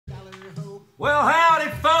Well,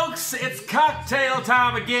 howdy folks, it's cocktail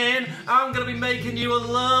time again. I'm gonna be making you a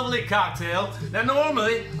lovely cocktail. Now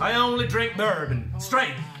normally, I only drink bourbon,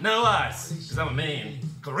 straight, no ice, because I'm a man,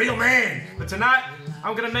 a real man. But tonight,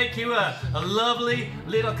 I'm gonna make you a lovely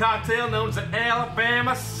little cocktail known as the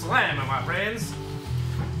Alabama Slammer, my friends.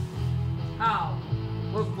 Oh.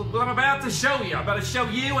 Well, I'm about to show you. I'm about to show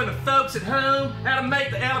you and the folks at home how to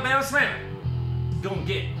make the Alabama Slammer. Gonna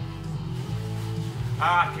get it.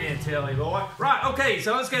 I can't tell you, boy. Right, okay,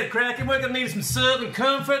 so let's get it cracking. We're gonna need some Southern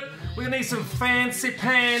Comfort. We're gonna need some Fancy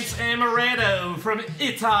Pants Amaretto from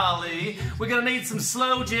Italy. We're gonna need some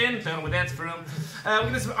Sloe Gin, don't know where that's from. We're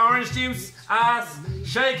gonna need some orange juice, ice,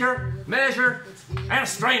 shaker, measure, and a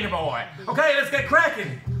strainer, boy. Okay, let's get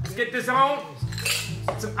cracking. Let's get this on.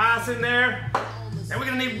 Put some ice in there. And we're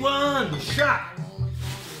gonna need one shot.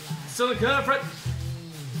 Southern Comfort.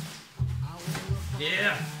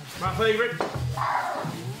 Yeah, my favorite.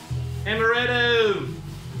 Amaretto.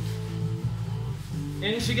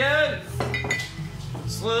 In she goes.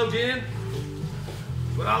 Sloe Gin.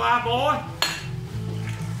 What I like, boy.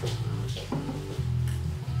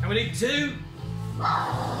 And we need two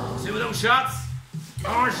of those shots.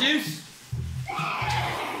 Orange juice.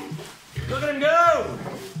 Look at him go.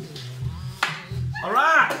 All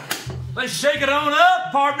right. Let's shake it on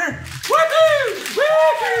up, partner. Woohoo!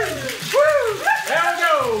 Woohoo! Woo! There we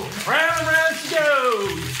go. Round and round she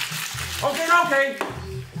goes. Okay.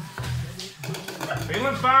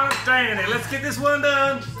 Feeling fine and dandy. Let's get this one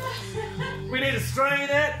done. We need to strain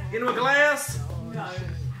that into a glass. No.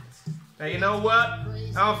 Now you know what?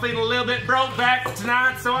 I'm feeling a little bit broke back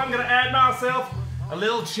tonight, so I'm gonna add myself a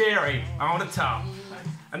little cherry on the top.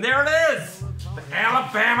 And there it is, the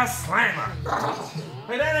Alabama Slammer.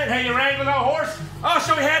 Hey, that ain't how you wrangle a horse. I'll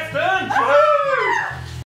show you how it's done. Woo!